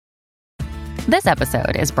This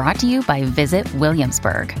episode is brought to you by Visit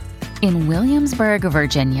Williamsburg. In Williamsburg,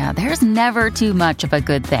 Virginia, there's never too much of a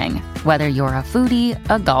good thing. Whether you're a foodie,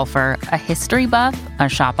 a golfer, a history buff, a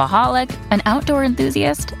shopaholic, an outdoor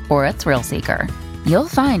enthusiast, or a thrill seeker, you'll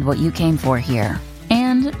find what you came for here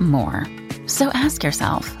and more. So ask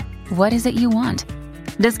yourself, what is it you want?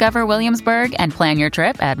 Discover Williamsburg and plan your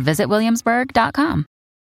trip at visitwilliamsburg.com.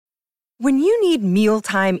 When you need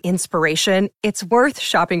mealtime inspiration, it's worth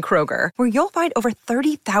shopping Kroger, where you'll find over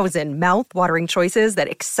 30,000 mouth-watering choices that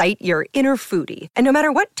excite your inner foodie. And no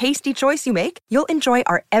matter what tasty choice you make, you'll enjoy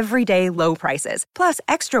our everyday low prices, plus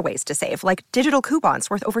extra ways to save, like digital coupons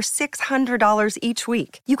worth over $600 each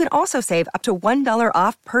week. You can also save up to $1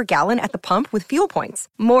 off per gallon at the pump with fuel points.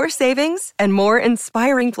 More savings and more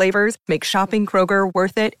inspiring flavors make shopping Kroger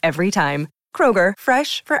worth it every time. Kroger,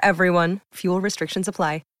 fresh for everyone. Fuel restrictions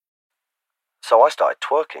apply. So I started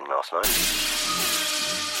twerking last night.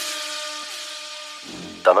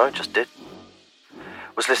 Dunno, just did.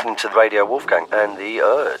 Was listening to the Radio Wolfgang and the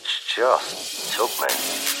urge just took me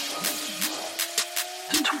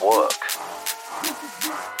to twerk.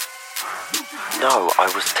 No, I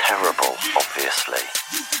was terrible, obviously.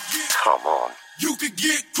 Come on. You could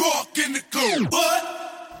get caught in the cold,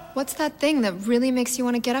 but... What's that thing that really makes you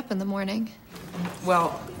want to get up in the morning?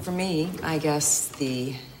 Well, for me, I guess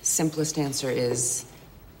the simplest answer is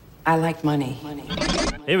I like money.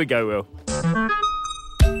 Here we go, Will.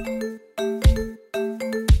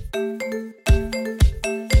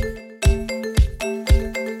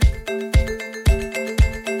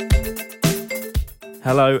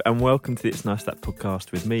 Hello and welcome to the It's Nice That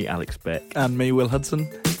podcast with me, Alex Beck. And me, Will Hudson.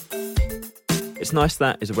 It's Nice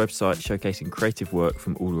That is a website showcasing creative work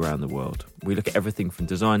from all around the world. We look at everything from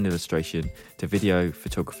design and illustration to video,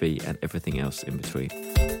 photography and everything else in between.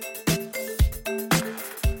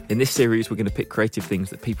 In this series, we're going to pick creative things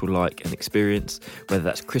that people like and experience, whether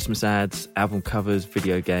that's Christmas ads, album covers,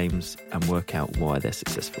 video games, and work out why they're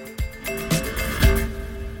successful.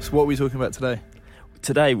 So what are we talking about today?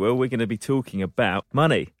 Today, Will, we're going to be talking about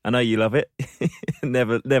money. I know you love it.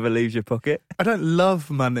 never leaves your pocket. I don't love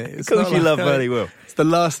money. Of course you love money, Will. It's the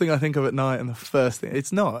last thing I think of at night and the first thing.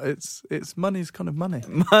 It's not. It's money's kind of money.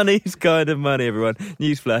 Money's kind of money, everyone.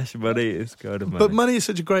 Newsflash, money is kind of money. But money is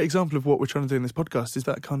such a great example of what we're trying to do in this podcast, is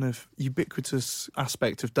that kind of ubiquitous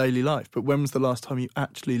aspect of daily life. But when was the last time you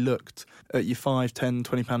actually looked at your 5, 10,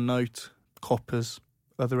 £20 note, coppers,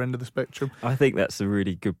 other end of the spectrum? I think that's a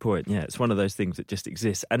really good point. Yeah, it's one of those things that just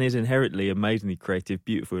exists and is inherently amazingly creative,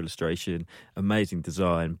 beautiful illustration, amazing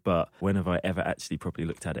design, but when have I ever actually properly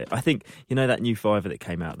looked at it? I think, you know, that new fiver that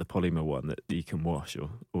came out, the polymer one that you can wash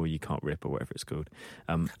or you can't rip or whatever it's called.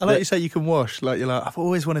 I like you say you can wash, like you're like, I've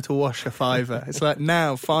always wanted to wash a fiver. It's like,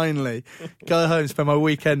 now, finally, go home, spend my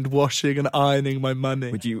weekend washing and ironing my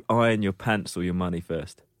money. Would you iron your pants or your money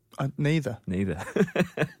first? Neither. Neither.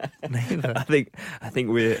 I think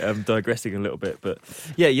we're digressing a little bit, but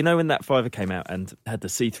yeah, you know when that fiver came out and had the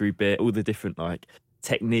see-through bit, all the different like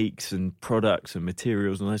techniques and products and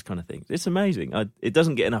materials and those kind of things. It's amazing. It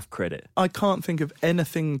doesn't get enough credit. I can't think of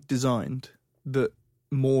anything designed that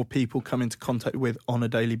more people come into contact with on a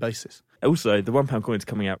daily basis. Also, the £1 coin is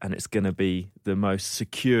coming out and it's going to be the most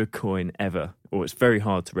secure coin ever. Or it's very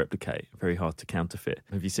hard to replicate, very hard to counterfeit.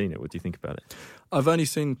 Have you seen it? What do you think about it? I've only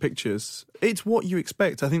seen pictures. It's what you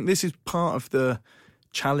expect. I think this is part of the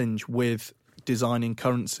challenge with designing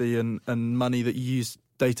currency and money that you use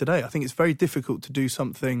day to day. I think it's very difficult to do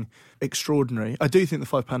something extraordinary. I do think the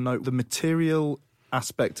 £5 note, the material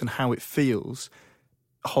aspect and how it feels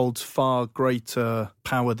holds far greater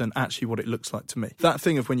power than actually what it looks like to me. That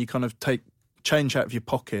thing of when you kind of take change out of your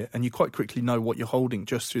pocket and you quite quickly know what you're holding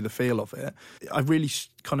just through the feel of it. I really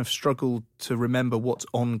kind of struggle to remember what's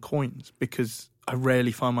on coins because I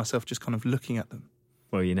rarely find myself just kind of looking at them.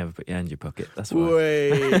 Well, you never put your hand in your pocket. That's why.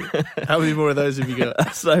 Wait, how many more of those have you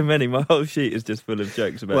got? So many. My whole sheet is just full of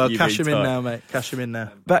jokes about you cash them being in tight. now, mate. Cash them in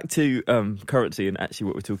now. Back to currency and actually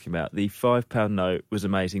what we're talking about. The £5 note was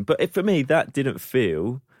amazing. But for me, that didn't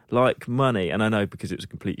feel like money. And I know because it was a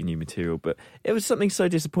completely new material, but it was something so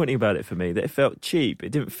disappointing about it for me that it felt cheap. It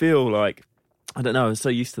didn't feel like, I don't know, I was so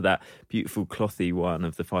used to that beautiful clothy one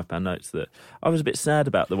of the £5 notes that I was a bit sad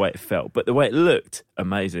about the way it felt. But the way it looked,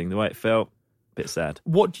 amazing. The way it felt, bit sad.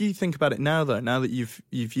 What do you think about it now, though? Now that you've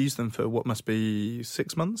used them for what must be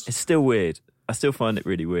 6 months? It's still weird. I still find it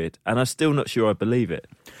really weird. And I'm still not sure I believe it.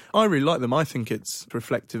 I really like them. I think it's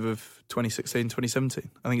reflective of 2016, 2017.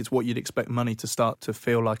 I think it's what you'd expect money to start to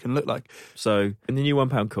feel like and look like. So, in the new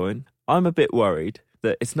 £1 coin, I'm a bit worried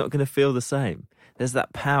that it's not going to feel the same. There's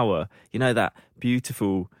that power, you know, that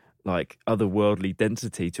beautiful like otherworldly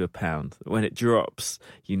density to a pound. When it drops,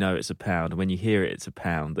 you know it's a pound, and when you hear it, it's a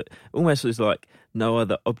pound. That almost is like no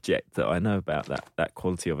other object that I know about that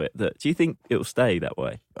quality of it. Do you think it'll stay that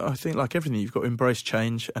way? I think, like everything, you've got to embrace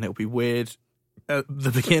change, and it'll be weird at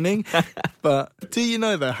the beginning. But do you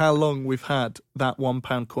know, though, how long we've had that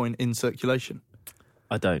 £1 coin in circulation?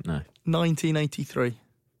 I don't know. 1983.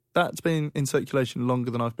 That's been in circulation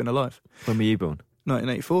longer than I've been alive. When were you born?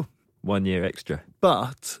 1984. 1 year extra.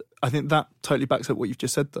 But I think that totally backs up what you've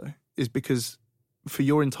just said, though, is because for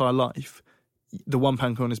your entire life, the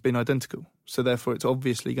 £1 coin has been identical. So therefore, it's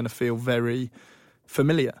obviously going to feel very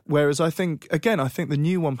familiar. Whereas I think the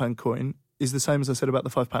new £1 coin is the same as I said about the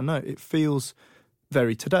 £5 note. It feels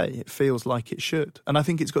very today. It feels like it should. And I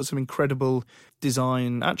think it's got some incredible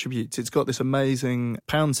design attributes. It's got this amazing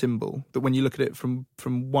pound symbol that when you look at it from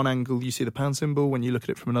one angle, you see the pound symbol. When you look at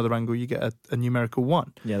it from another angle, you get a numerical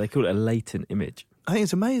 1. Yeah, they call it a latent image. I think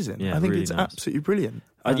it's amazing. Yeah, I think really it's nice. absolutely brilliant.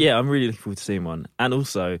 Yeah, I'm really looking forward to seeing one. And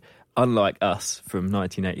also, unlike us from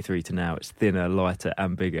 1983 to now, it's thinner, lighter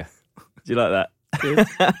and bigger. Do you like that?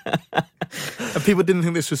 And people didn't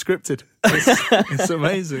think this was scripted. It's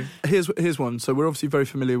amazing. Here's one. So we're obviously very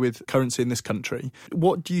familiar with currency in this country.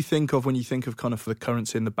 What do you think of when you think of kind of the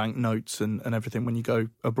currency and the banknotes and everything when you go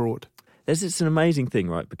abroad? It's an amazing thing,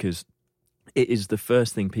 right? Because it is the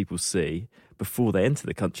first thing people see before they enter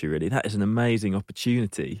the country, really. That is an amazing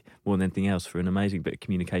opportunity, more than anything else, for an amazing bit of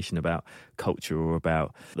communication about culture or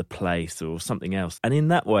about the place or something else. And in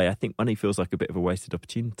that way, I think money feels like a bit of a wasted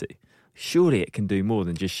opportunity. Surely it can do more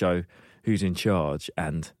than just show who's in charge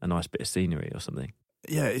and a nice bit of scenery or something.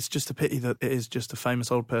 Yeah, it's just a pity that it is just a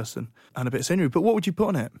famous old person and a bit of scenery. But what would you put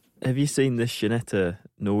on it? Have you seen the Jeanette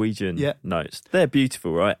Norwegian notes? They're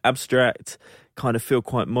beautiful, right? Abstract, kind of feel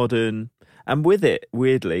quite modern. And with it,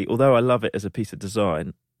 weirdly, although I love it as a piece of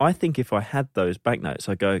design, I think if I had those banknotes,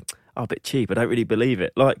 I'd go, a bit cheap. I don't really believe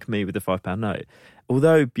it. Like me with the £5 note.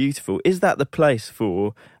 Although beautiful, is that the place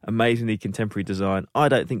for amazingly contemporary design? I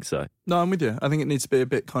don't think so. No, I'm with you. I think it needs to be a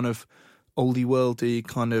bit kind of oldie worldy,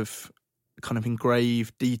 kind of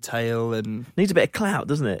engraved detail, and needs a bit of clout,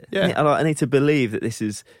 doesn't it? Yeah. I need to believe that this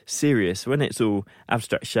is serious. When it's all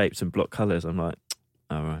abstract shapes and block colours, I'm like,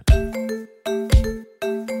 all right.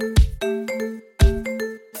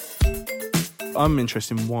 I'm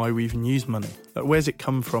interested in why we even use money. Like, where's it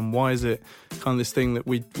come from? Why is it kind of this thing that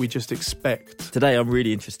we just expect? Today, I'm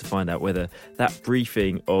really interested to find out whether that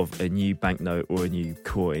briefing of a new banknote or a new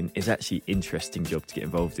coin is actually an interesting job to get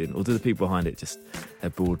involved in, or do the people behind it just are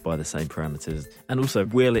bored by the same parameters? And also,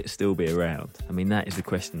 will it still be around? I mean, that is the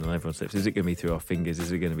question on everyone's lips. Is it going to be through our fingers?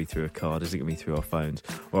 Is it going to be through a card? Is it going to be through our phones?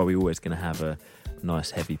 Or are we always going to have a nice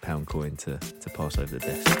heavy pound coin to pass over the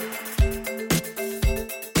desk?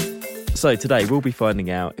 So today we'll be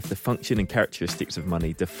finding out if the function and characteristics of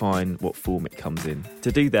money define what form it comes in.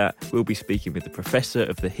 To do that, we'll be speaking with the Professor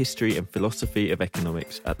of the History and Philosophy of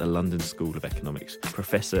Economics at the London School of Economics,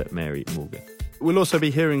 Professor Mary Morgan. We'll also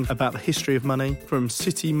be hearing about the history of money from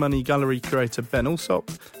City Money Gallery curator Ben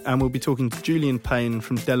Alsop, and we'll be talking to Julian Payne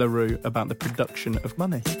from De La Rue about the production of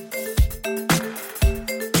money.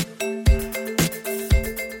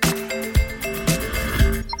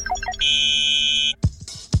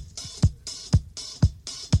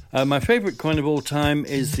 My favourite coin of all time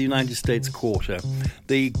is the United States quarter.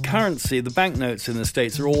 The currency, the banknotes in the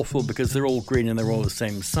States are awful because they're all green and they're all the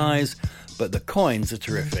same size, but the coins are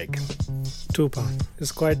terrific. £2.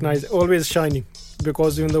 It's quite nice, always shiny.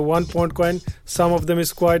 Because even the £1 coin, some of them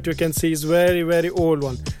is quite, you can see, is very, very old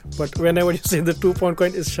one. But whenever you see the £2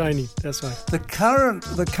 coin, it's shiny. That's why. The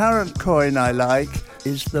current coin I like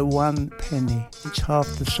is the 1 penny. It's half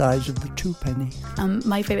the size of the 2 penny.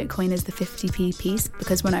 My favourite coin is the 50p piece,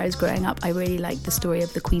 because when I was growing up, I really liked the story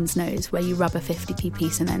of the Queen's Nose, where you rub a 50p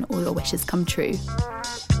piece and then all your wishes come true.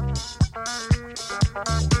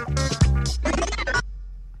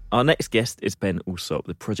 Our next guest is Ben Alsop,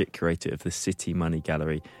 the project curator of the City Money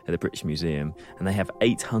Gallery at the British Museum, and they have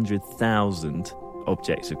 800,000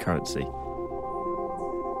 objects of currency.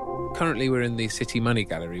 Currently we're in the City Money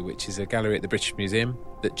Gallery, which is a gallery at the British Museum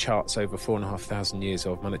that charts over 4,500 years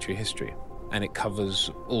of monetary history, and it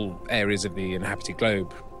covers all areas of the inhabited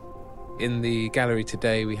globe. In the gallery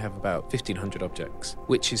today we have about 1,500 objects,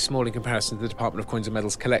 which is small in comparison to the Department of Coins and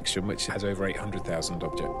Medals collection, which has over 800,000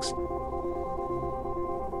 objects.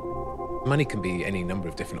 Money can be any number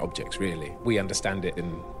of different objects, really. We understand it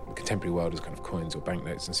in the contemporary world as kind of coins or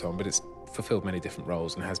banknotes and so on, but it's fulfilled many different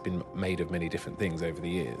roles and has been made of many different things over the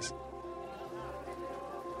years.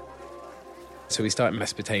 So we start in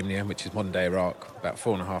Mesopotamia, which is modern-day Iraq, about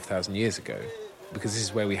 4,500 years ago, because this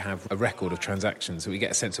is where we have a record of transactions, so we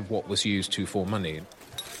get a sense of what was used to form money.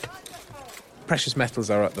 precious metals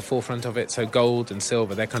are at the forefront of it, so gold and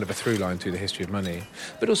silver, they're kind of a through line through the history of money.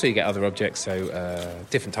 But also you get other objects, so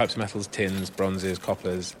different types of metals, tins, bronzes,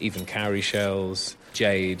 coppers, even cowrie shells,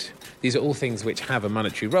 jade. These are all things which have a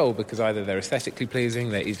monetary role because either they're aesthetically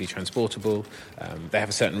pleasing, they're easily transportable, they have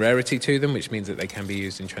a certain rarity to them, which means that they can be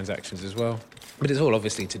used in transactions as well. But it's all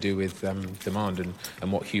obviously to do with demand and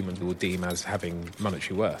what humans will deem as having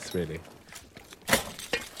monetary worth, really.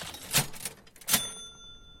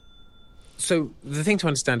 So the thing to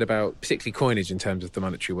understand about particularly coinage in terms of the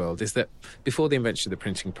monetary world is that before the invention of the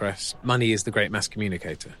printing press, money is the great mass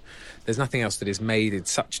communicator. There's nothing else that is made in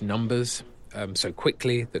such numbers so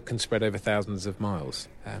quickly that can spread over thousands of miles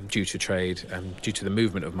due to trade, due to the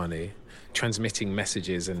movement of money, transmitting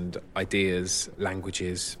messages and ideas,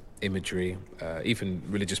 languages, imagery, even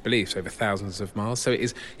religious beliefs over thousands of miles. So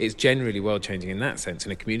it's generally world-changing in that sense,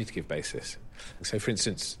 in a communicative basis. So, for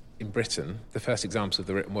instance, in Britain, the first examples of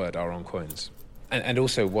the written word are on coins. And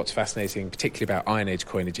also what's fascinating, particularly about Iron Age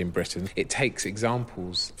coinage in Britain, it takes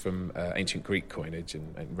examples from ancient Greek coinage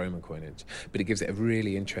and Roman coinage, but it gives it a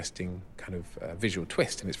really interesting kind of visual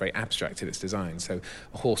twist, and it's very abstract in its design. So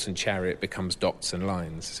a horse and chariot becomes dots and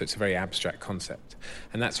lines, so it's a very abstract concept.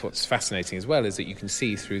 And that's what's fascinating as well, is that you can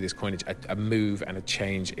see through this coinage a move and a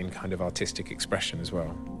change in kind of artistic expression as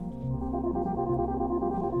well.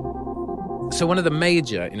 So one of the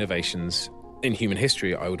major innovations in human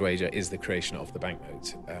history, I would wager, is the creation of the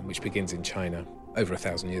banknote, which begins in China over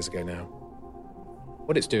 1,000 years ago now.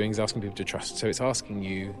 What it's doing is asking people to trust. So it's asking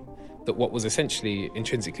you that what was essentially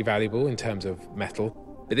intrinsically valuable in terms of metal,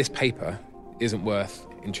 but this paper isn't worth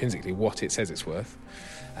intrinsically what it says it's worth.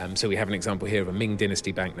 So we have an example here of a Ming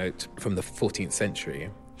Dynasty banknote from the 14th century,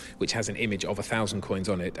 which has an image of 1,000 coins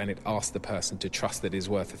on it, and it asks the person to trust that it is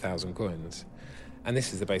worth 1,000 coins. And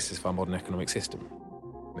this is the basis of our modern economic system.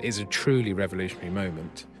 It is a truly revolutionary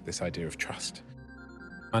moment, this idea of trust.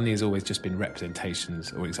 Money has always just been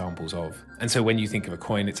representations or examples of. And so when you think of a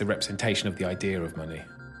coin, it's a representation of the idea of money,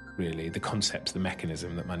 really, the concept, the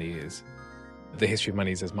mechanism that money is. The history of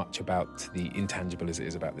money is as much about the intangible as it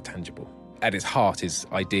is about the tangible. At its heart is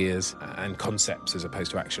ideas and concepts as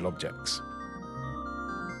opposed to actual objects.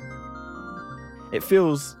 It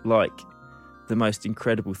feels like the most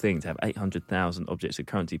incredible thing to have 800,000 objects of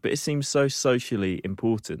currency, but it seems so socially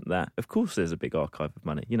important that, of course, there's a big archive of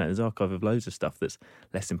money. You know, there's an archive of loads of stuff that's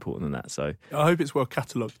less important than that. So I hope it's well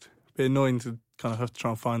catalogued. It'd be annoying to kind of have to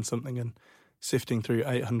try and find something and sifting through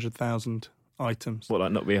 800,000 items. What,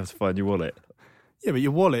 like not being able to find your wallet? Yeah, but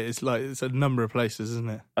your wallet is like, it's a number of places, isn't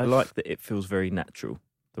it? I like that it feels very natural,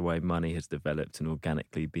 the way money has developed and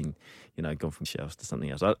organically been, you know, gone from shells to something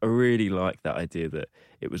else. I really like that idea that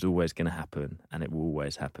it was always going to happen and it will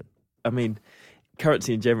always happen. I mean,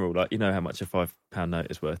 currency in general, like, you know how much a £5 note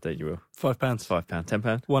is worth, don't you, Will? £5. £5,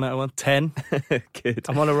 £10? 1 out of 1, 10. Good.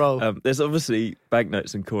 I'm on a roll. There's obviously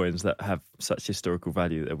banknotes and coins that have such historical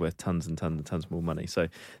value that they're worth tons and tons and tons more money. So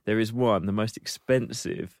there is one, the most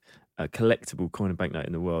expensive collectible coin and banknote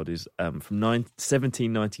in the world is from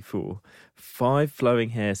 1794, 5 flowing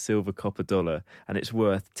hair silver copper dollar, and it's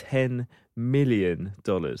worth $10 million.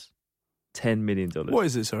 $10 million. What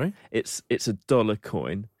is it, sorry? It's a dollar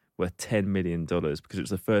coin worth $10 million because it was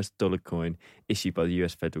the first dollar coin issued by the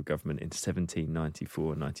US federal government in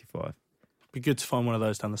 1794 and 95. Be good to find one of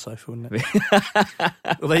those down the sofa, wouldn't it?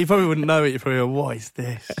 Although you probably wouldn't know it. You probably go, what is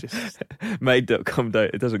this? Made.com,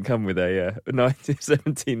 it doesn't come with a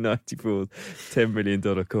 1794 $10 million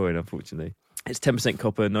coin, unfortunately. It's 10%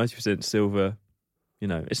 copper, 90% silver. You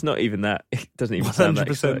know, it's not even that. It doesn't even sound that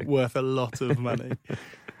exciting. 100% worth a lot of money.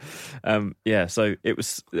 So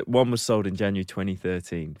one was sold in January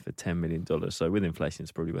 2013 for $10 million. So with inflation,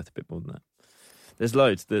 it's probably worth a bit more than that. There's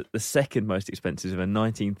loads. The second most expensive is a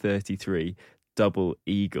 1933 double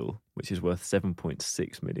eagle, which is worth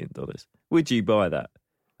 $7.6 million. Would you buy that?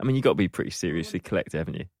 I mean, you've got to be pretty seriously collector,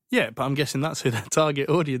 haven't you? Yeah, but I'm guessing that's who their target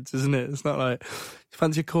audience, isn't it? It's not like,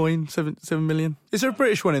 fancy a coin, 7 million. Is there a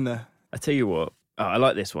British one in there? I tell you what, I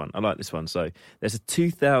like this one. So there's a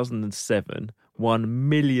 2007 $1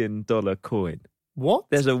 million coin. What?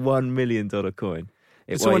 There's a $1 million coin.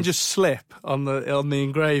 Did someone just slip on the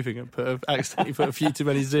engraving and accidentally put a few too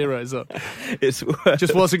many zeros up? Just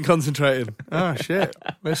wasn't concentrating. Oh, shit.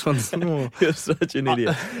 This one's more. You're such an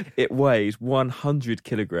idiot. It weighs 100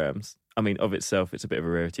 kilograms. I mean, of itself, it's a bit of a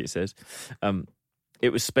rarity, it says. It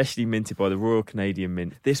was specially minted by the Royal Canadian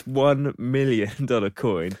Mint. This $1 million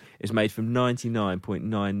coin is made from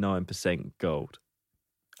 99.99% gold.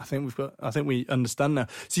 I think we understand now.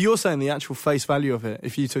 So you're saying the actual face value of it,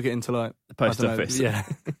 if you took it into like the post office, yeah,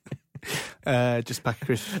 just pack of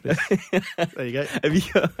Christmas. There you go. Have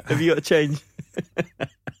you got a change?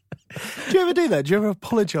 Do you ever do that? Do you ever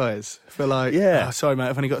apologise for like, Yeah. oh, sorry, mate,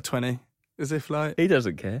 I've only got 20? As if like... He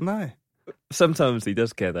doesn't care. No. Sometimes he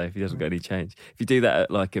does care, though, if he doesn't get any change. If you do that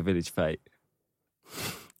at like a village fete.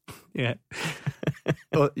 Yeah.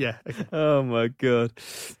 Yeah. Okay. Oh, my God.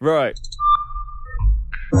 Right.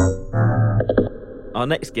 Our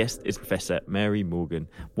next guest is Professor Mary Morgan.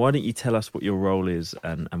 Why don't you tell us what your role is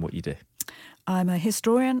and what you do? I'm a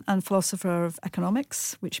historian and philosopher of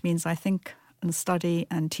economics, which means I think and study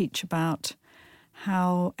and teach about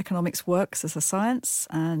how economics works as a science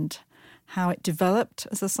and how it developed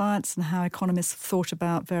as a science and how economists thought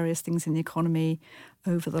about various things in the economy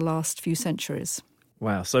over the last few centuries.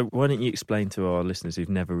 Wow. So why don't you explain to our listeners who've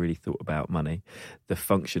never really thought about money, the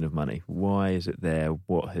function of money? Why is it there?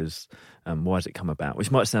 Why has it come about?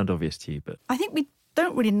 Which might sound obvious to you, but... I think we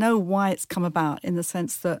don't really know why it's come about, in the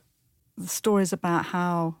sense that the stories about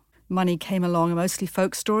how money came along are mostly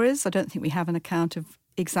folk stories. I don't think we have an account of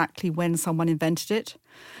exactly when someone invented it.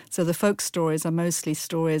 So the folk stories are mostly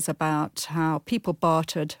stories about how people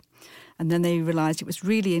bartered, and then they realised it was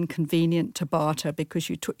really inconvenient to barter because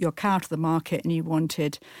you took your cow to the market and you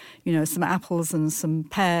wanted, some apples and some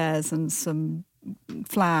pears and some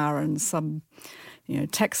flour and some,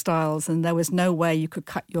 textiles, and there was no way you could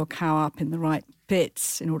cut your cow up in the right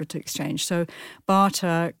bits in order to exchange. So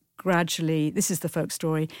barter gradually, this is the folk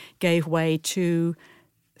story, gave way to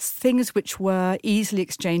things which were easily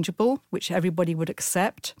exchangeable, which everybody would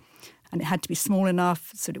accept. And it had to be small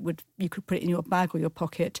enough so that you could put it in your bag or your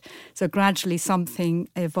pocket. So gradually something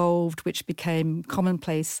evolved which became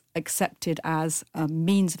commonplace, accepted as a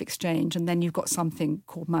means of exchange, and then you've got something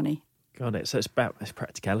called money. Got it. So it's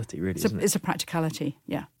practicality, really, isn't it? It's a practicality,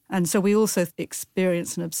 yeah. And so we also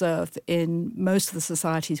experience and observe that in most of the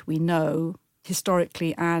societies we know,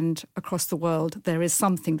 historically and across the world, there is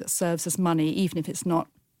something that serves as money, even if it's not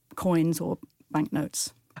coins or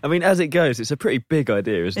banknotes. I mean, as it goes, it's a pretty big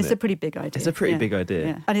idea, isn't it? It's a pretty big idea. It's a pretty big idea.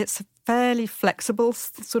 Yeah. And it's a fairly flexible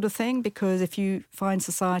sort of thing, because if you find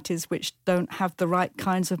societies which don't have the right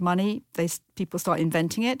kinds of money, people start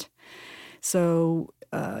inventing it. So,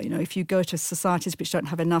 if you go to societies which don't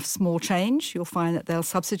have enough small change, you'll find that they'll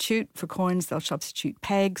substitute for coins, they'll substitute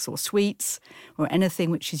pegs or sweets or anything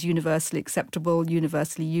which is universally acceptable,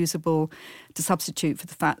 universally usable, to substitute for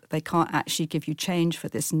the fact that they can't actually give you change for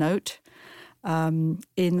this note.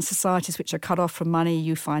 In societies which are cut off from money,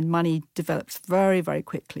 you find money develops very, very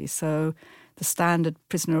quickly. So the standard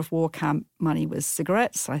prisoner of war camp money was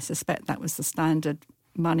cigarettes. I suspect that was the standard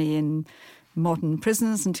money in modern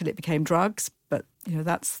prisons until it became drugs. But,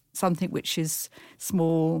 that's something which is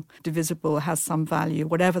small, divisible, has some value,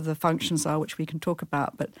 whatever the functions are, which we can talk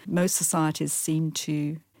about. But most societies seem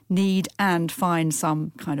to need and find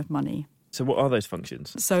some kind of money. So what are those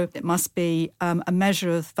functions? So it must be a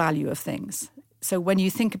measure of value of things. So when you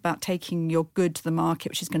think about taking your good to the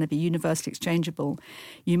market, which is going to be universally exchangeable,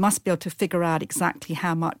 you must be able to figure out exactly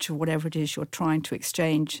how much of whatever it is you're trying to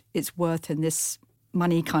exchange it's worth in this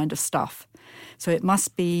money kind of stuff. So it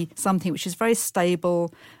must be something which is very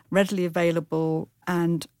stable, readily available,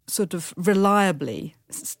 and sort of reliably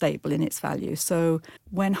stable in its value. So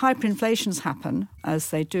when hyperinflations happen, as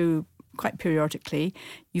they do quite periodically,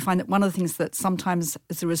 you find that one of the things that sometimes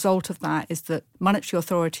as a result of that is that monetary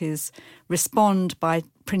authorities respond by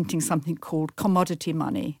printing something called commodity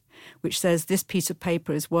money, which says this piece of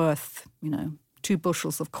paper is worth, 2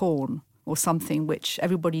 bushels of corn or something which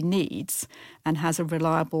everybody needs and has a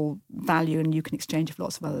reliable value, and you can exchange it for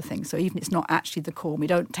lots of other things. So even if it's not actually the corn, we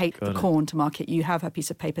don't take the corn to market. You have a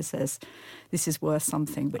piece of paper that says this is worth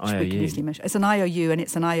something, which we can easily measure. It's an IOU, and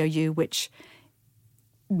it's an IOU which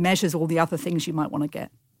measures all the other things you might want to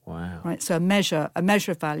get. Wow. Right. So a measure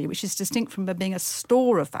of value, which is distinct from being a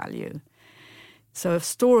store of value. So a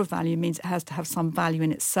store of value means it has to have some value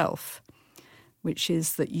in itself, which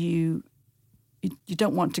is that you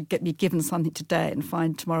don't want to be given something today and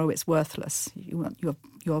find tomorrow it's worthless. You want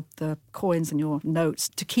the coins and your notes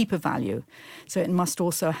to keep a value. So it must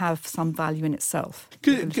also have some value in itself.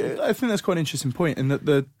 I think that's quite an interesting point, in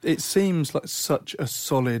that it seems like such a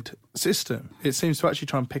solid system. It seems to actually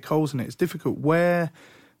try and pick holes in it. It's difficult. Where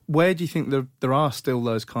do you think there are still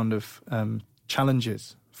those kind of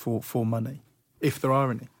challenges for money, if there are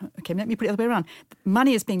any? Okay, let me put it the other way around.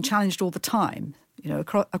 Money is being challenged all the time.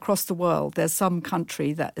 Across the world, there's some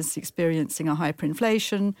country that is experiencing a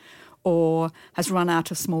hyperinflation, or has run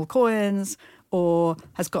out of small coins, or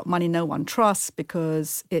has got money no one trusts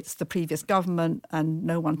because it's the previous government and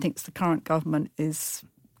no one thinks the current government is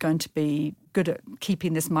going to be good at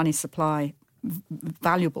keeping this money supply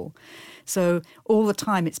valuable. So all the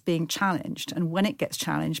time it's being challenged, and when it gets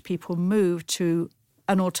challenged, people move to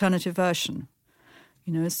an alternative version.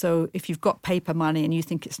 So if you've got paper money and you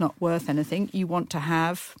think it's not worth anything, you want to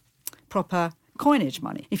have proper coinage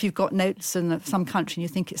money. If you've got notes in some country and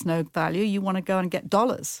you think it's no value, you want to go and get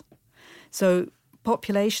dollars. So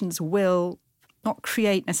populations will not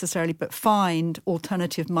create necessarily, but find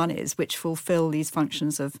alternative monies which fulfill these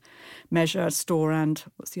functions of measure, store, and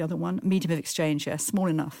what's the other one? Medium of exchange, small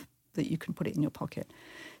enough that you can put it in your pocket.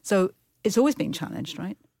 So it's always being challenged,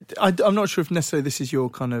 right? I'm not sure if necessarily this is your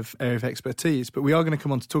kind of area of expertise, but we are going to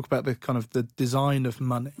come on to talk about the kind of the design of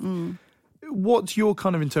money. What's your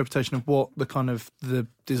kind of interpretation of what the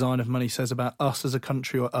design of money says about us as a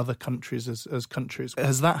country or other countries as countries?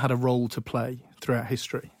 Has that had a role to play throughout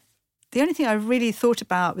history? The only thing I really thought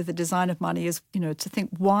about with the design of money is, to think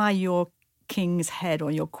why your king's head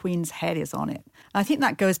or your queen's head is on it. I think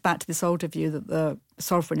that goes back to this older view that the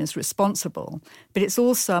sovereign is responsible, but it's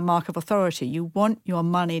also a mark of authority. You want your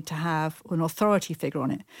money to have an authority figure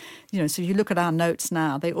on it. So if you look at our notes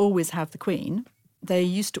now, they always have the queen. They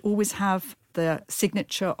used to always have the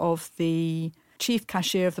signature of the chief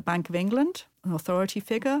cashier of the Bank of England, an authority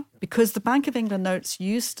figure, because the Bank of England notes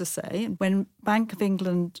used to say, when Bank of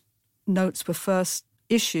England notes were first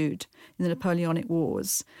issued in the Napoleonic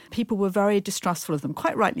Wars, people were very distrustful of them,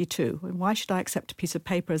 quite rightly too. Why should I accept a piece of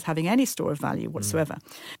paper as having any store of value whatsoever?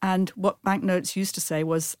 And what banknotes used to say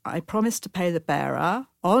was, I promise to pay the bearer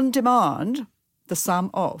on demand the sum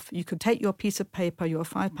of. You could take your piece of paper, your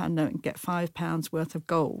 £5 note, and get £5 worth of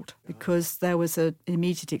gold because there was an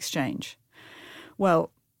immediate exchange.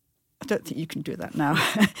 Well, I don't think you can do that now.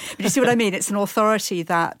 But you see what I mean? It's an authority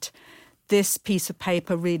that this piece of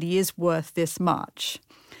paper really is worth this much.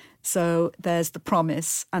 So there's the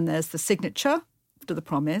promise and there's the signature to the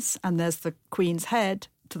promise and there's the Queen's head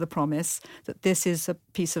to the promise that this is a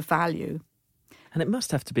piece of value. And it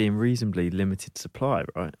must have to be in reasonably limited supply,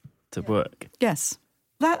 right, to work? Yes.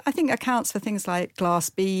 That, I think, accounts for things like glass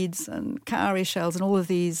beads and cowrie shells and all of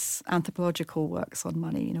these anthropological works on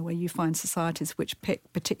money, where you find societies which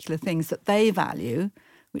pick particular things that they value,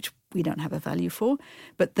 which we don't have a value for,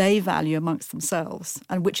 but they value amongst themselves,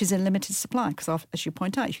 and which is in limited supply. Because, as you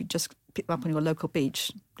point out, if you just pick them up on your local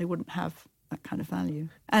beach, they wouldn't have that kind of value.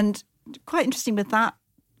 And quite interesting with that,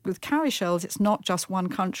 with cowrie shells, it's not just one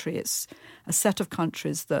country, it's a set of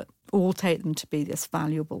countries that all take them to be this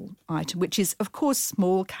valuable item, which is, of course,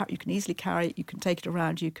 small. You can easily carry it, you can take it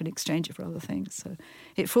around, you can exchange it for other things. So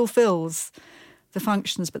it fulfills the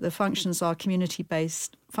functions, but the functions are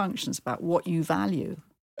community-based functions about what you value.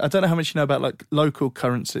 I don't know how much you know about like local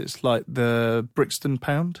currencies, like the Brixton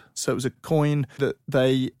pound. So it was a coin that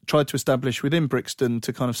they tried to establish within Brixton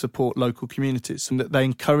to kind of support local communities, and that they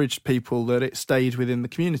encouraged people that it stayed within the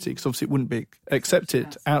community because obviously it wouldn't be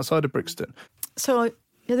accepted outside of Brixton. So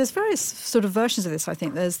there's various sort of versions of this, I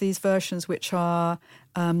think. There's these versions which are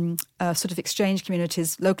sort of exchange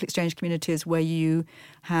communities, local exchange communities, where you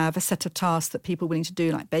have a set of tasks that people are willing to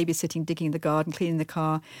do, like babysitting, digging in the garden, cleaning the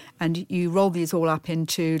car, and you roll these all up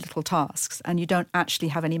into little tasks, and you don't actually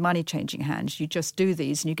have any money changing hands. You just do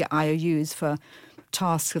these, and you get IOUs for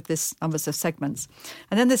tasks of this numbers of segments.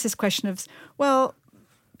 And then there's this question of, well,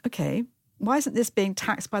 okay, why isn't this being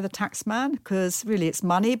taxed by the taxman? Because really it's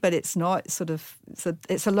money, but it's not. It's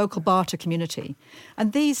a local barter community.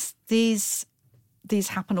 And these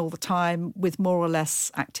happen all the time with more or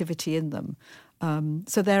less activity in them.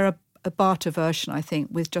 So they're a barter version, I think,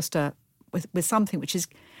 with just with something which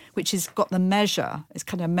is got the measure. It's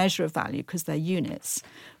kind of a measure of value because they're units,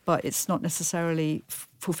 but it's not necessarily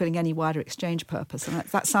fulfilling any wider exchange purpose. And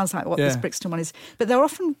that sounds like what this Brixton one is. But they're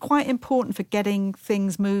often quite important for getting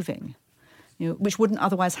things moving, which wouldn't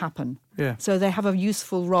otherwise happen. Yeah. So they have a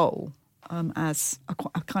useful role as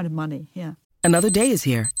a kind of money, yeah. Another day is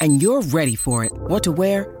here, and you're ready for it. What to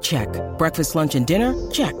wear? Check. Breakfast, lunch, and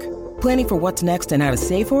dinner? Check. Planning for what's next and how to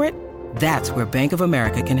save for it? That's where Bank of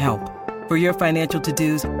America can help. For your financial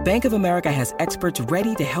to-dos, Bank of America has experts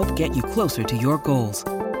ready to help get you closer to your goals.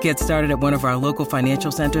 Get started at one of our local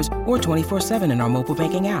financial centers or 24/7 in our mobile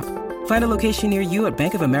banking app. Find a location near you at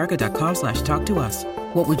bankofamerica.com/talktous.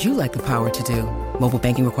 What would you like the power to do? Mobile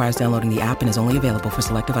banking requires downloading the app and is only available for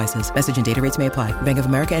select devices. Message and data rates may apply. Bank of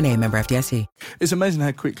America N.A., member FDIC. It's amazing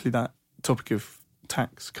how quickly that topic of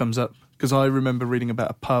tax comes up, because I remember reading about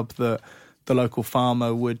a pub that the local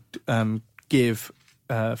farmer would give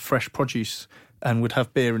fresh produce and would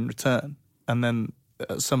have beer in return. And then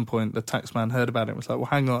at some point the taxman heard about it and was like, well,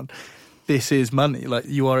 hang on, this is money. Like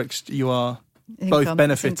you are both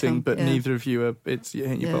benefiting, but neither of you are, it's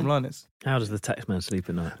your bottom line is. How does the taxman sleep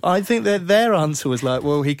at night? I think that their answer was like,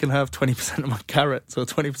 well, he can have 20% of my carrots or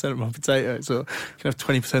 20% of my potatoes, or he can have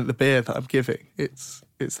 20% of the beer that I'm giving. It's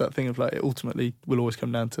it's that thing of like, it ultimately will always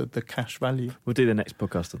come down to the cash value. We'll do the next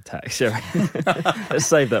podcast on tax, shall we? Let's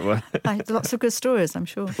save that one. Lots of good stories, I'm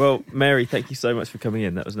sure. Well, Mary, thank you so much for coming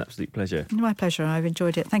in. That was an absolute pleasure. My pleasure. I've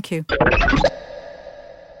enjoyed it. Thank you.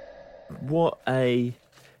 What a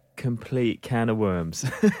complete can of worms.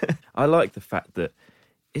 I like the fact that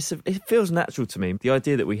it feels natural to me. The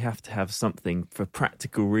idea that we have to have something for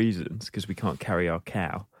practical reasons because we can't carry our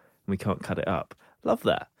cow and we can't cut it up. Love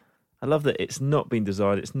that. I love that it's not been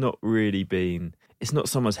designed. It's not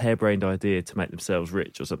someone's harebrained idea to make themselves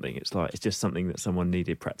rich or something. It's just something that someone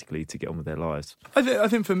needed practically to get on with their lives. I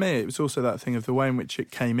think for me, it was also that thing of the way in which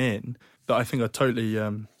it came in that I think I totally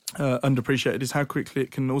underappreciated is how quickly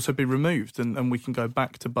it can also be removed, and we can go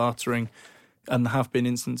back to bartering, and there have been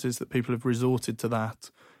instances that people have resorted to that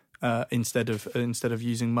instead of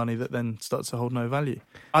using money that then starts to hold no value.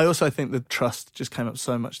 I also think the trust just came up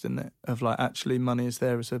so much, didn't it? Of like, actually money is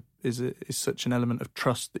there is such an element of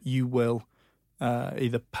trust that you will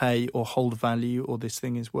either pay or hold value, or this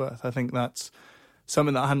thing is worth. I think that's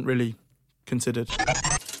something that I hadn't really considered.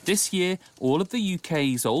 This year, all of the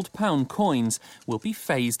UK's old pound coins will be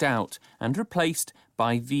phased out and replaced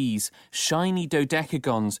by these shiny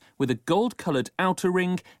dodecagons with a gold-coloured outer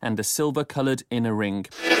ring and a silver-coloured inner ring.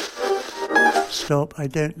 Stop, I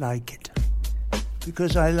don't like it.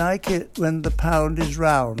 Because I like it when the pound is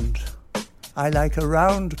round. I like a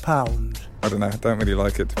round pound. I don't know, I don't really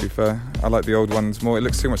like it, to be fair. I like the old ones more. It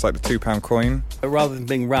looks too much like the £2 coin. Rather than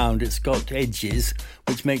being round, it's got edges,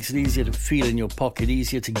 which makes it easier to feel in your pocket,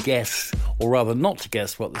 easier to guess, or rather not to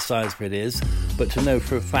guess what the size of it is, but to know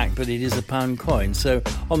for a fact that it is a pound coin. So,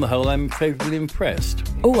 on the whole, I'm favourably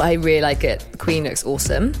impressed. Oh, I really like it. The Queen looks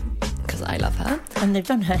awesome, because I love her. And they've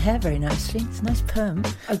done her hair very nicely. It's a nice perm.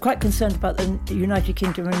 I'm quite concerned about the United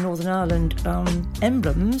Kingdom and Northern Ireland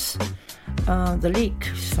emblems. The leek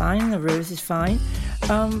is fine, the rose is fine.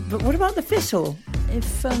 But what about the thistle?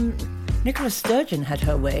 If Nicola Sturgeon had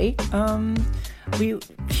her way,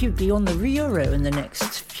 she would be on the euro in the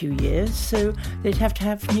next few years, so they'd have to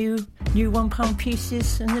have new £1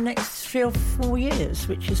 pieces in the next 3 or 4 years,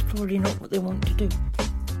 which is probably not what they want to do.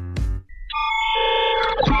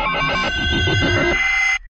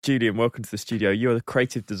 Julian, welcome to the studio. You're the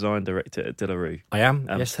creative design director at De La Rue. I am,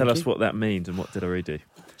 yes. Tell us what that means and what De La Rue do.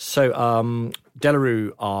 So, De La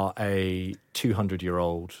Rue are a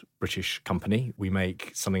 200-year-old British company. We make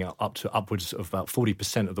something upwards of about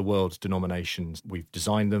 40% of the world's denominations. We've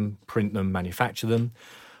designed them, print them, manufacture them.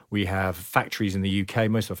 We have factories in the UK,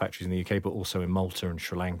 most of our factories in the UK, but also in Malta and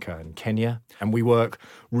Sri Lanka and Kenya. And we work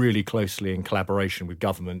really closely in collaboration with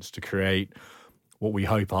governments to create what we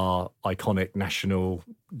hope are iconic national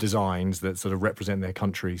designs that sort of represent their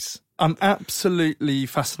countries. I'm absolutely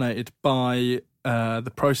fascinated by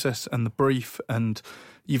the process and the brief, and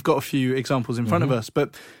you've got a few examples in front of us,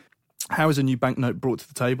 but how is a new banknote brought to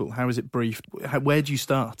the table? How is it briefed? Where do you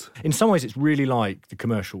start? In some ways, it's really like the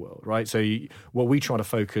commercial world, right? So what we try to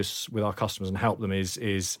focus with our customers and help them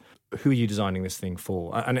is who are you designing this thing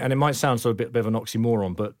for? And it might sound sort of a bit of an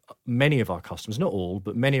oxymoron, but many of our customers, not all,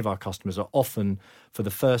 but many of our customers are often, for the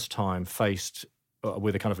first time, faced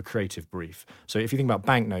with a kind of a creative brief. So if you think about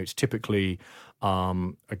banknotes, typically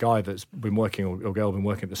a guy that's been working or girl been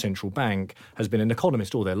working at the central bank has been an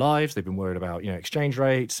economist all their lives. They've been worried about exchange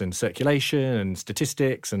rates and circulation and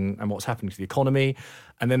statistics and what's happening to the economy.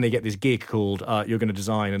 And then they get this gig called you're going to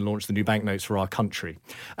design and launch the new banknotes for our country,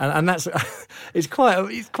 and that's it's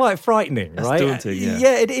quite frightening, that's right? Daunting, yeah.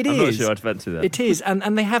 Yeah, it is. I'm not sure I'd fancy that. It is,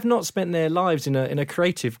 and they have not spent their lives in a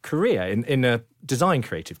creative career, in a design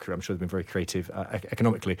creative career. I'm sure they've been very creative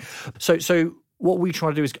economically. So what we try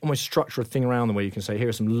to do is almost structure a thing around them where you can say, here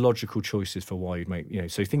are some logical choices for why you'd make,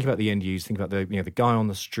 so think about the end user, think about the guy on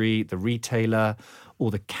the street, the retailer, or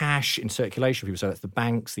the cash in circulation people. So that's the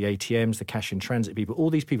banks, the ATMs, the cash in transit people. All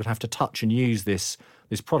these people have to touch and use this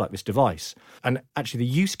product, this device. And actually the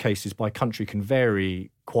use cases by country can vary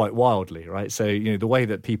quite wildly, right? So, the way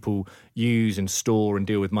that people use and store and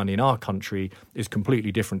deal with money in our country is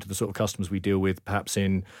completely different to the sort of customers we deal with perhaps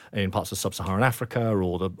in parts of sub-Saharan Africa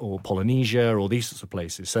or Polynesia or these sorts of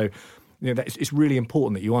places. So, it's really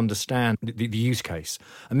important that you understand the use case.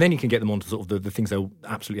 And then you can get them onto sort of the things they'll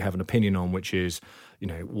absolutely have an opinion on, which is,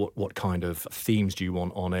 what kind of themes do you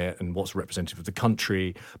want on it and what's representative of the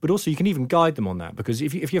country. But also you can even guide them on that, because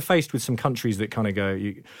if you're faced with some countries that kind of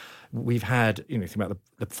go... We've had, think about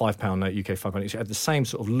the £5 note, UK £5 note, it had the same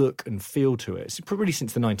sort of look and feel to it. It's probably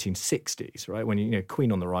since the 1960s, right? When, Queen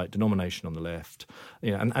on the right, denomination on the left,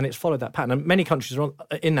 and it's followed that pattern. And many countries are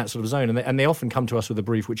in that sort of zone, and they often come to us with a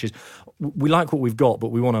brief, which is, we like what we've got, but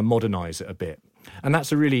we want to modernise it a bit. And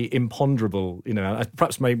that's a really imponderable,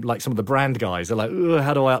 perhaps maybe like some of the brand guys, they're like,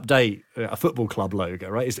 how do I update a football club logo,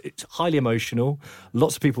 right? It's highly emotional.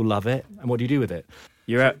 Lots of people love it. And what do you do with it?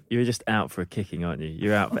 You're just out for a kicking, aren't you?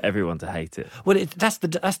 You're out for everyone to hate it. Well, that's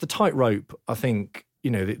the tightrope, I think,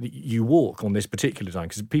 that you walk on this particular design,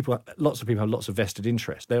 because lots of people have lots of vested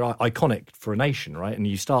interest. They're iconic for a nation, right? And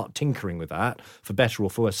you start tinkering with that, for better or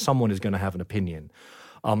for worse, someone is going to have an opinion.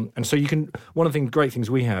 And so one of the great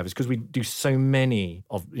things we have is because we do so many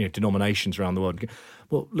of denominations around the world.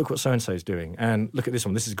 Well, look what so-and-so is doing. And look at this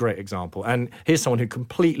one. This is a great example. And here's someone who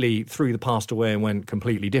completely threw the past away and went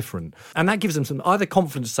completely different. And that gives them some either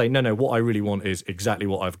confidence to say, no, what I really want is exactly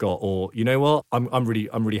what I've got. Or, you know what, I'm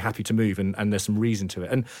really happy to move and there's some reason to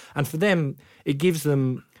it. And for them, it gives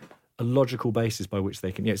them a logical basis by which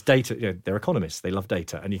they can, it's data, they're economists, they love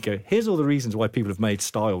data. And you go, here's all the reasons why people have made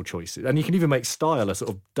style choices. And you can even make style a sort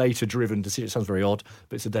of data-driven decision. It sounds very odd,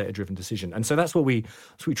 but it's a data-driven decision. And so that's what we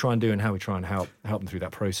try and do, and how we try and help them through that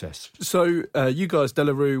process. So you guys, De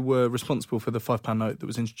La Rue, were responsible for the £5 note that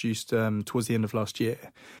was introduced towards the end of last year.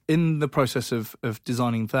 In the process of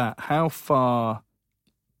designing that, how far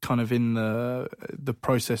kind of in the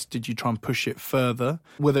process did you try and push it further?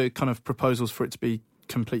 Were there kind of proposals for it to be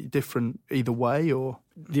completely different either way, or?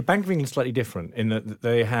 The Bank of England is slightly different in that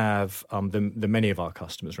they have the many of our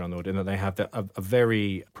customers around the world, in that they have a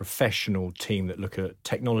very professional team that look at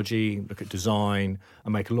technology, look at design,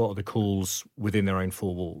 and make a lot of the calls within their own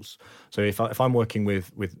four walls. So if I'm working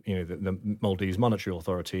with the Maldives Monetary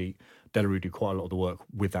Authority, De La Rue do quite a lot of the work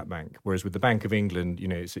with that bank. Whereas with the Bank of England,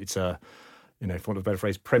 it's a for want of a better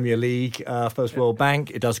phrase, Premier League, First World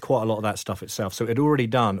Bank, it does quite a lot of that stuff itself. So it already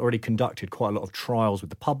conducted quite a lot of trials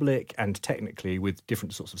with the public and technically with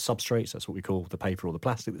different sorts of substrates. That's what we call the paper or the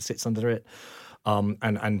plastic that sits under it.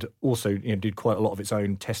 And also did quite a lot of its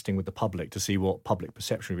own testing with the public to see what public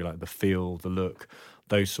perception would be like, the feel, the look,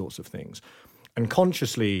 those sorts of things. And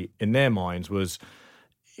consciously, in their minds, was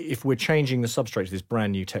if we're changing the substrate to this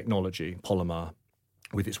brand new technology, polymer,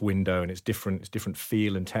 with its window and its different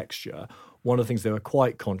feel and texture, one of the things they were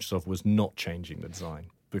quite conscious of was not changing the design,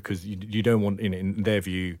 because you don't want, in their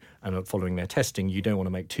view and following their testing, you don't want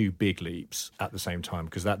to make two big leaps at the same time,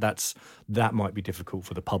 because that might be difficult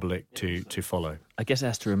for the public to follow. I guess it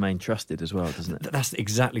has to remain trusted as well, doesn't it? That's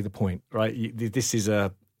exactly the point, right? This is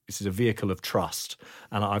a vehicle of trust,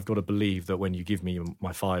 and I've got to believe that when you give me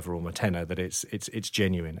my £5 or my £10, that it's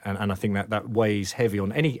genuine, and I think that weighs heavy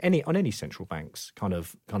on any central bank's kind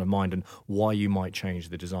of mind, and why you might change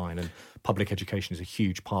the design. And public education is a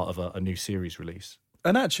huge part of a new series release.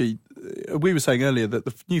 And actually, we were saying earlier that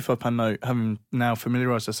the new £5 note, having now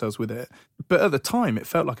familiarised ourselves with it, but at the time it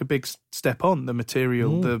felt like a big step on the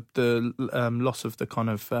material, the loss of the kind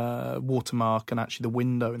of watermark and actually the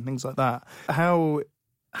window and things like that. How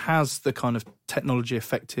has the kind of technology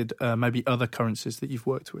affected maybe other currencies that you've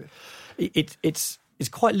worked with? It's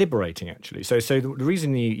quite liberating, actually. So the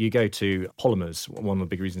reason you go to polymers, one of the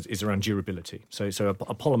big reasons, is around durability. So a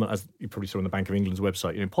polymer, as you probably saw on the Bank of England's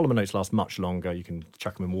website, polymer notes last much longer. You can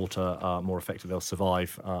chuck them in water more effectively. They'll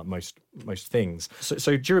survive most things.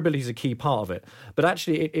 So durability is a key part of it. But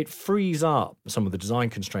actually, it frees up some of the design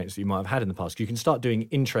constraints that you might have had in the past. You can start doing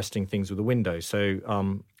interesting things with the windows. So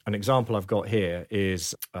an example I've got here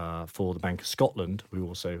is for the Bank of Scotland, who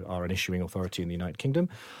also are an issuing authority in the United Kingdom.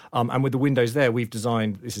 And with the windows there, we've designed,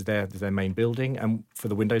 this is their main building, and for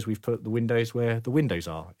the windows, we've put the windows where the windows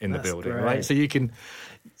are in the building, great. Right? So you can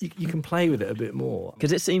play with it a bit more.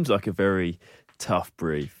 Because it seems like a very tough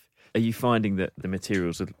brief. Are you finding that the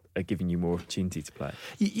materials are giving you more opportunity to play?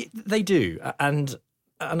 They do. And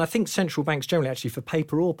I think central banks generally, actually, for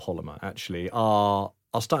paper or polymer, actually, are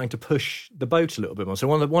starting to push the boat a little bit more. So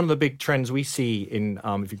one of the big trends we see in,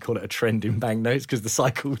 if you call it a trend in banknotes, because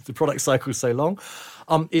the product cycle is so long,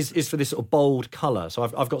 is for this sort of bold colour. So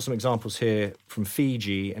I've got some examples here from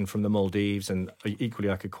Fiji and from the Maldives, and equally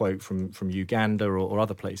I could quote from Uganda or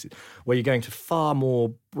other places, where you're going to far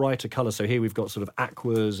more brighter colours. So here we've got sort of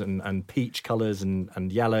aquas and peach colours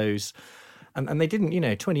and yellows. And they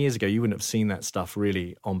didn't, 20 years ago, you wouldn't have seen that stuff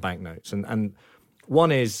really on banknotes. And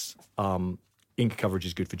one is ink coverage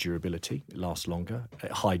is good for durability. It lasts longer. It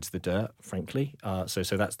hides the dirt, frankly. So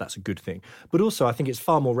that's a good thing. But also, I think it's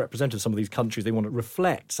far more representative of some of these countries. They want to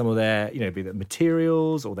reflect some of their, be it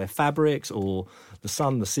materials or their fabrics or the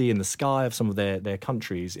sun, the sea and the sky of some of their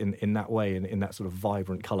countries in that way, in that sort of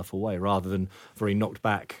vibrant, colourful way, rather than very knocked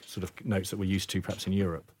back sort of notes that we're used to perhaps in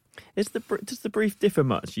Europe. Does the brief differ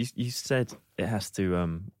much? You said it has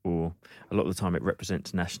to, or a lot of the time it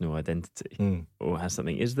represents national identity, or has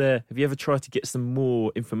something. Have you ever tried to get some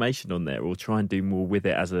more information on there, or try and do more with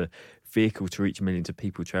it as a vehicle to reach millions of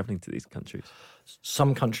people travelling to these countries?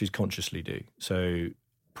 Some countries consciously do. So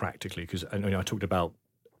practically, because I talked about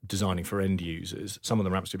designing for end users. Some of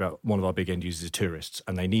them are absolutely about one of our big end users is tourists,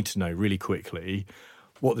 and they need to know really quickly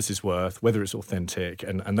what this is worth, whether it's authentic,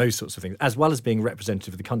 and those sorts of things, as well as being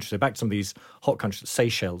representative of the country. So back to some of these hot countries,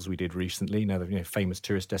 Seychelles we did recently, now the famous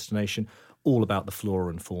tourist destination, all about the flora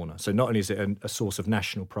and fauna. So not only is it a source of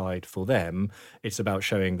national pride for them, it's about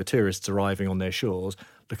showing the tourists arriving on their shores,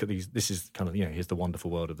 look at these, this is kind of, here's the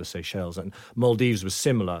wonderful world of the Seychelles. And Maldives was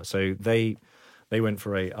similar. So they went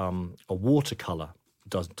for a watercolour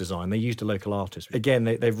design. They used a local artist. Again,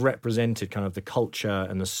 they've represented kind of the culture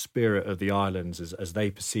and the spirit of the islands as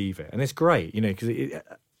they perceive it. And it's great, because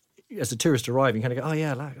as a tourist arriving, you kind of go, oh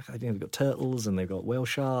yeah, they've got turtles and they've got whale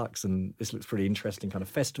sharks and this looks pretty interesting kind of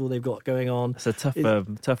festival they've got going on. It's a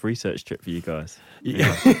tough research trip for you guys.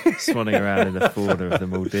 Yeah. Swanning around in the fauna of the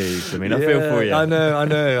Maldives. I mean, I feel for you. I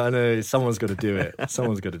know. Someone's got to do it.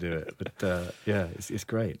 But it's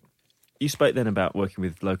great. You spoke then about working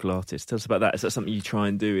with local artists. Tell us about that. Is that something you try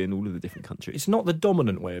and do in all of the different countries? It's not the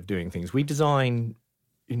dominant way of doing things. We design,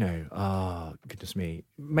 goodness me,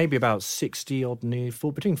 maybe about 60 odd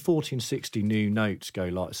between 40 and 60 new notes go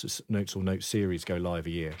live, notes or note series go live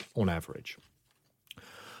a year on average.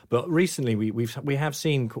 But recently we have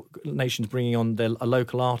seen nations bringing on a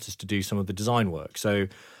local artist to do some of the design work. So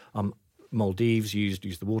Maldives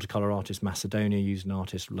used the watercolour artist. Macedonia used an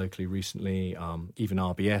artist locally recently. Even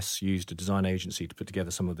RBS used a design agency to put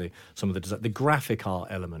together some of the graphic art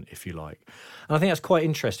element, if you like. And I think that's quite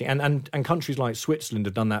interesting. And countries like Switzerland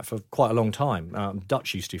have done that for quite a long time.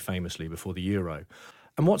 Dutch used to famously before the Euro.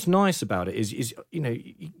 And what's nice about it is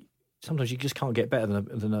sometimes you just can't get better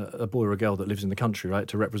than a boy or a girl that lives in the country, right?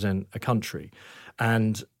 To represent a country,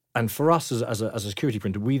 and for us as a security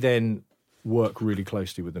printer, we then work really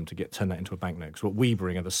closely with them to turn that into a banknote. Because what we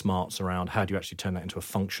bring are the smarts around how do you actually turn that into a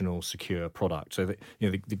functional, secure product. So that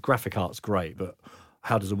the graphic art's great, but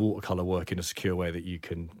how does a watercolour work in a secure way that you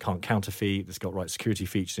can't counterfeit, that's got right security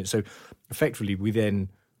features in it? So effectively, we then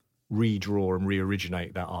redraw and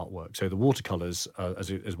re-originate that artwork. So the watercolours,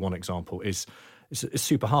 as one example, is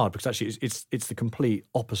super hard because actually it's the complete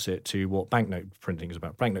opposite to what banknote printing is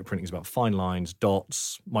about. Banknote printing is about fine lines,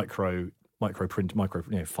 dots, micro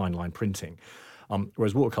fine line printing.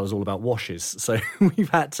 Whereas watercolour is all about washes. So we've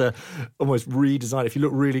had to almost redesign. If you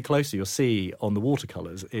look really closely, you'll see on the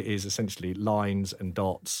watercolours, it is essentially lines and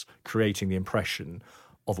dots creating the impression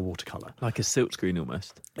of a watercolour. Like a silk screen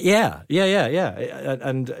almost. Yeah.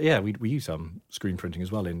 And we use screen printing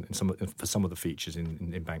as well for some of the features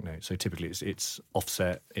in banknotes. So typically it's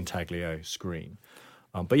offset, intaglio, screen.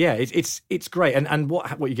 But yeah, it's great. And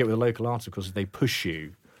what you get with a local artist, of course, is they push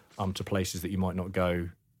you to places that you might not go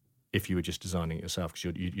if you were just designing it yourself,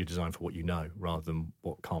 because you design for what you know rather than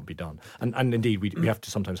what can't be done. And indeed, we have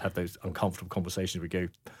to sometimes have those uncomfortable conversations. We go,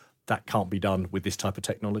 that can't be done with this type of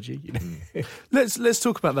technology. Let's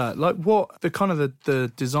talk about that. Like, what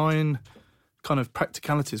the design kind of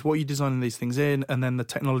practicalities. What are you designing these things in, and then the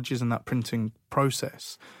technologies and that printing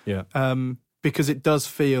process. Yeah. Because it does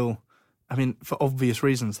feel, I mean, for obvious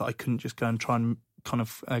reasons, that I couldn't just go and try and kind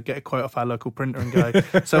of get a quote off our local printer and go,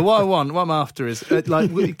 so what I'm after is,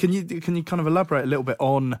 can you kind of elaborate a little bit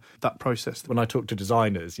on that process? When I talk to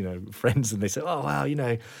designers, friends, and they say, oh,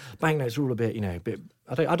 wow, banknotes are all a bit,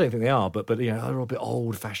 I don't think they are, but they're all a bit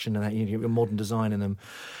old-fashioned and that, you get modern design in them.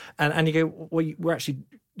 And you go, well, we're actually,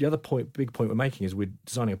 the other big point we're making is we're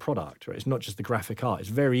designing a product, right? It's not just the graphic art. It's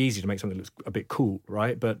very easy to make something that looks a bit cool,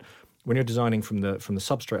 right? But when you're designing from the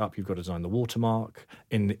substrate up, you've got to design the watermark.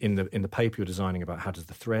 In the paper, you're designing about how does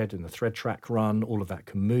the thread and the thread track run. All of that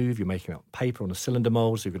can move. You're making up paper on a cylinder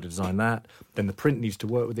mold, so you've got to design that. Then the print needs to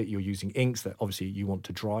work with it. You're using inks that obviously you want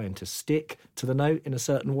to dry and to stick to the note in a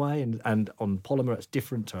certain way. And on polymer, it's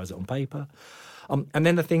different to as it on paper. And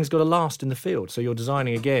then the thing's got to last in the field. So you're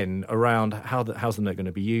designing again around how's the note going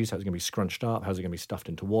to be used, how's it going to be scrunched up, how's it going to be stuffed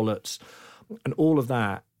into wallets, and all of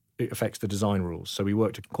that. It affects the design rules. So we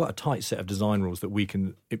worked to quite a tight set of design rules that we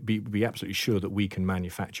can be absolutely sure that we can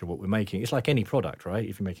manufacture what we're making. It's like any product, right?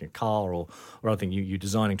 If you're making a car or other thing, you're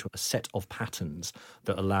designing to a set of patterns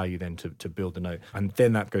that allow you then to build the note. And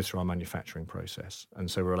then that goes through our manufacturing process.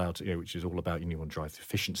 And so we're allowed to, which is all about, you want to drive the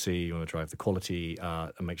efficiency, you want to drive the quality,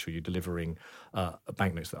 and make sure you're delivering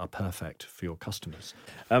banknotes that are perfect for your customers.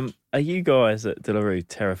 Are you guys at De La Rue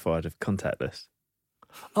terrified of contactless?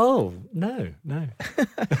 Oh, no.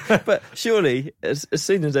 But surely, as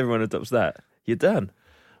soon as everyone adopts that, you're done.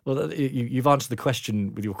 Well, you've answered the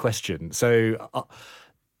question with your question. So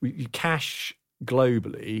cash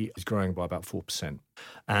globally is growing by about 4%.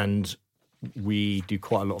 And we do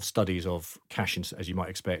quite a lot of studies of cash, as you might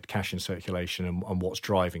expect, cash in circulation and what's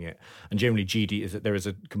driving it. And generally, there is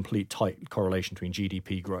a complete tight correlation between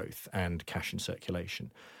GDP growth and cash in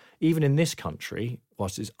circulation. Even in this country,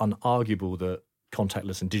 whilst it's unarguable that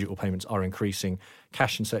contactless and digital payments are increasing,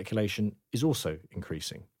 cash in circulation is also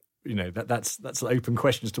increasing. That's an open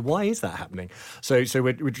question as to why is that happening. So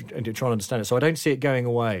we're trying to understand it. So I don't see it going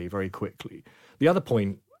away very quickly. The other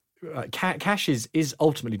point, cash is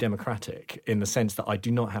ultimately democratic in the sense that I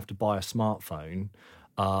do not have to buy a smartphone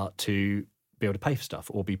to be able to pay for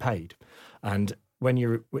stuff or be paid. And when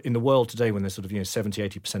you're in the world today, when there's sort of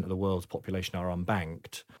 70-80% of the world's population are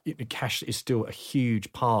unbanked, cash is still a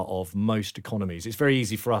huge part of most economies. It's very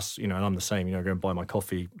easy for us, and I'm the same. I go and buy my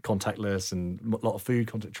coffee contactless, and a lot of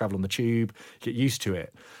food travel on the tube. Get used to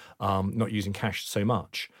it, not using cash so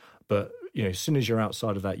much. But as soon as you're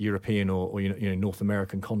outside of that European or North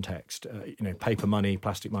American context, paper money,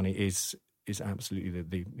 plastic money is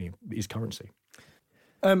absolutely is currency.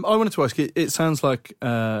 I wanted to ask, it sounds like,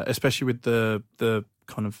 especially with the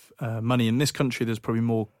kind of money in this country, there's probably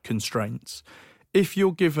more constraints. If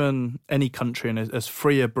you're given any country and as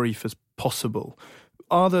free a brief as possible,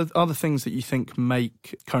 are there things that you think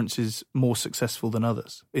make currencies more successful than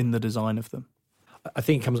others in the design of them? I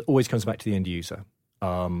think it always comes back to the end user.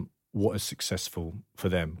 What is successful for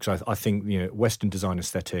them? Because I think Western design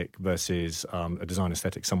aesthetic versus a design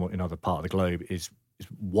aesthetic somewhat in other part of the globe is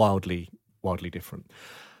wildly different.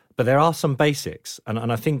 But there are some basics,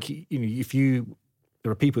 and I think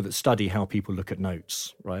there are people that study how people look at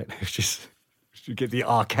notes, right? It's just you get the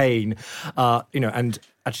arcane, and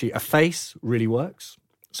actually a face really works.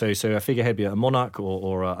 So a figurehead, be it a monarch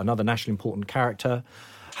or another nationally important character,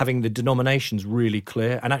 having the denominations really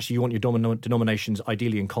clear, and actually you want your denominations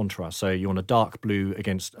ideally in contrast. So you want a dark blue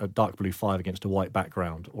 5 against a white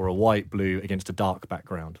background, or a white blue against a dark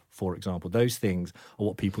background, for example. Those things are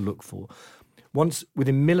what people look for. Once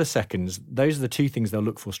within milliseconds, those are the two things they'll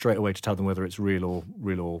look for straight away to tell them whether it's real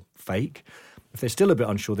or fake. If they're still a bit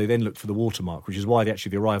unsure, they then look for the watermark, which is why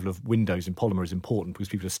the arrival of windows in polymer is important, because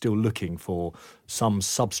people are still looking for some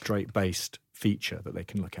substrate-based feature that they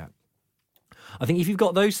can look at. I think if you've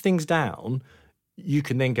got those things down, you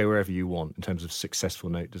can then go wherever you want in terms of successful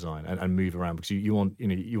note design and move around, because you want to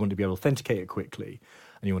be able to authenticate it quickly,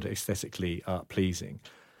 and you want it aesthetically pleasing.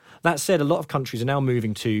 That said, a lot of countries are now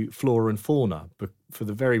moving to flora and fauna for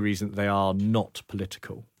the very reason that they are not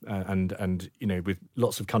political, and with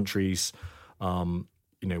lots of countries,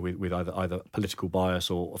 with either political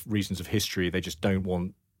bias or reasons of history, they just don't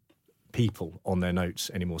want people on their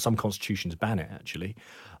notes anymore. Some constitutions ban it actually.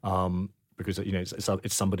 Because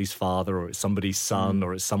it's somebody's father, or it's somebody's son,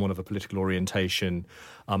 or it's someone of a political orientation,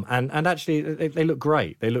 and actually they look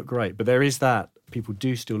great. They look great, but there is that people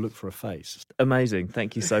do still look for a face. Amazing,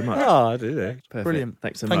 thank you so much. I do. Perfect. Brilliant.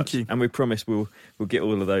 Thanks so Thank much. you. And we promise we'll get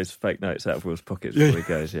all of those fake notes out of Will's pockets before he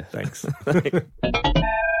goes. Yeah, thanks.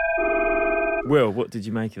 Will, what did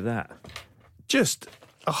you make of that? Just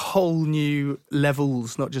a whole new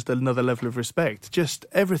levels, not just another level of respect. Just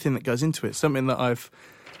everything that goes into it. Something that I've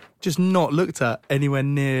just not looked at anywhere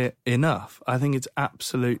near enough. I think it's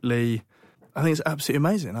absolutely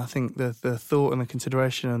amazing. I think the thought and the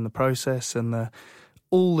consideration and the process and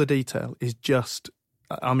all the detail is just,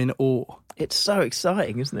 I'm in awe. It's so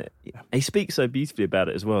exciting, isn't it? He speaks so beautifully about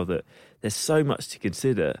it as well, that there's so much to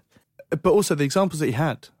consider. But also the examples that he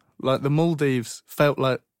had, like the Maldives felt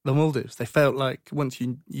like the Maldives. They felt like once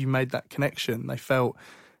you made that connection, they felt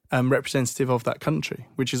representative of that country,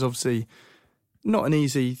 which is obviously not an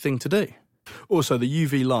easy thing to do. Also, the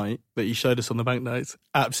UV light that he showed us on the banknotes,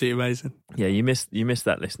 absolutely amazing. Yeah, you missed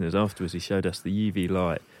that, listeners. Afterwards, he showed us the UV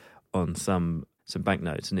light on some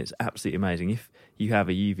banknotes, and it's absolutely amazing. If you have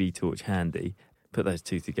a UV torch handy, put those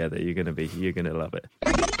two together. You're gonna love it.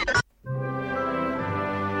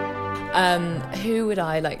 Who would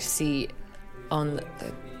I like to see on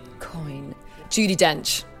the coin? Judi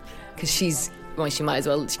Dench, because she might as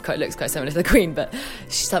well. She looks quite similar to the Queen, but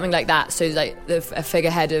she's something like that. So like a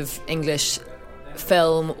figurehead of English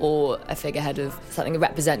film, or a figurehead of something that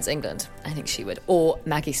represents England. I think she would. Or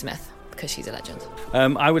Maggie Smith, because she's a legend.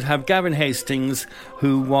 I would have Gavin Hastings,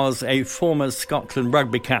 who was a former Scotland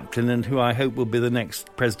rugby captain and who I hope will be the next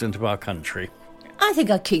president of our country. I think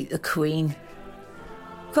I'd keep the Queen.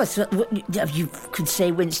 Of course, you could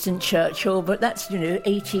say Winston Churchill, but that's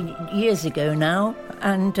 18 years ago now,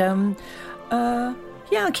 and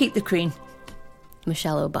I'll keep the Queen.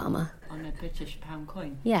 Michelle Obama. On a British pound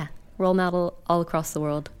coin. Yeah, role model all across the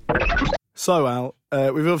world. So, Al,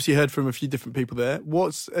 we've obviously heard from a few different people there.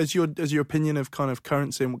 Has your opinion of kind of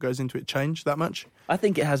currency and what goes into it changed that much? I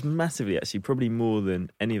think it has massively, actually, probably more than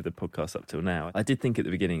any of the podcasts up till now. I did think at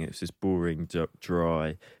the beginning it was this boring,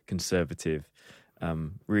 dry, conservative,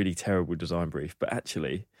 really terrible design brief, but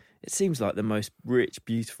actually it seems like the most rich,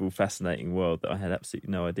 beautiful, fascinating world that I had absolutely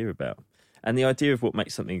no idea about. And the idea of what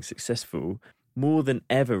makes something successful, more than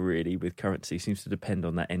ever really with currency, seems to depend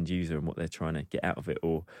on that end user and what they're trying to get out of it,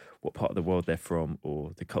 or what part of the world they're from,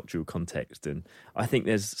 or the cultural context. And I think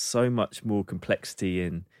there's so much more complexity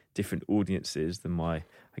in different audiences than my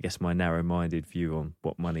narrow-minded view on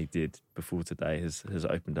what money did before today has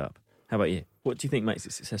opened up. How about you? What do you think makes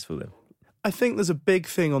it successful then? I think there's a big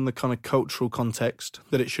thing on the kind of cultural context,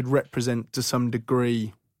 that it should represent to some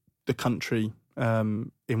degree the country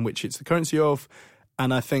in which it's the currency of.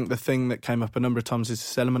 And I think the thing that came up a number of times is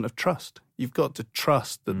this element of trust. You've got to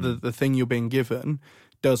trust that the thing you're being given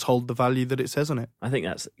does hold the value that it says on it. I think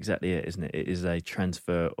that's exactly it, isn't it? It is a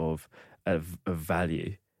transfer of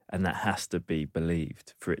value, and that has to be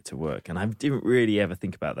believed for it to work. And I didn't really ever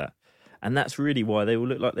think about that. And that's really why they all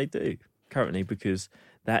look like they do currently, because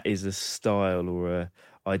that is a style or a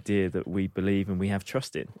idea that we believe and we have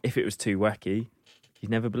trust in. If it was too wacky, you'd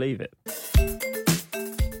never believe it.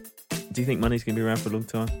 Do you think money's going to be around for a long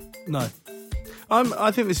time? No.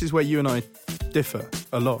 I think this is where you and I differ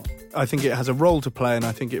a lot. I think it has a role to play, and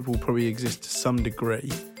I think it will probably exist to some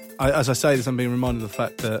degree. As I say this, I'm being reminded of the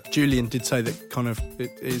fact that Julian did say that kind of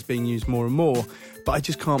it is being used more and more, but I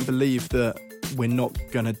just can't believe that we're not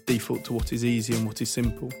going to default to what is easy and what is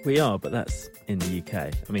simple. We are, but that's in the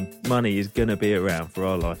UK. I mean, money is going to be around for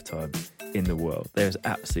our lifetime in the world. There's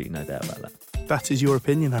absolutely no doubt about that. That is your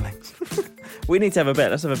opinion, Alex. We need to have a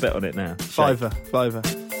bet. Let's have a bet on it now. Fiver.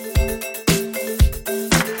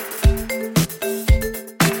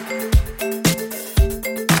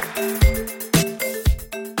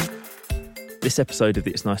 This episode of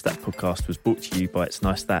the It's Nice That podcast was brought to you by It's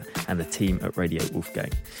Nice That and the team at Radio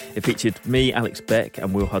Wolfgang. It featured me, Alex Beck,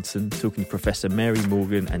 and Will Hudson talking to Professor Mary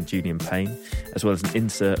Morgan and Julian Payne, as well as an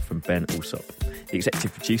insert from Ben Alsop. The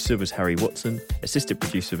executive producer was Harry Watson, assistant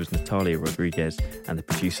producer was Natalia Rodriguez, and the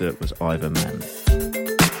producer was Ivor Mann.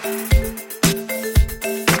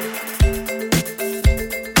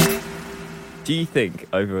 Do you think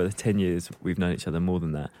over the 10 years we've known each other more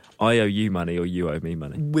than that, I owe you money or you owe me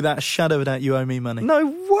money? Without a shadow of a doubt, you owe me money. No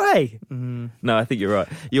way! No, I think you're right.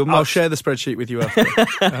 I'll share the spreadsheet with you after.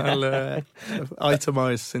 I'll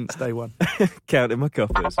itemise since day one. Counting my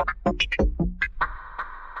coffers.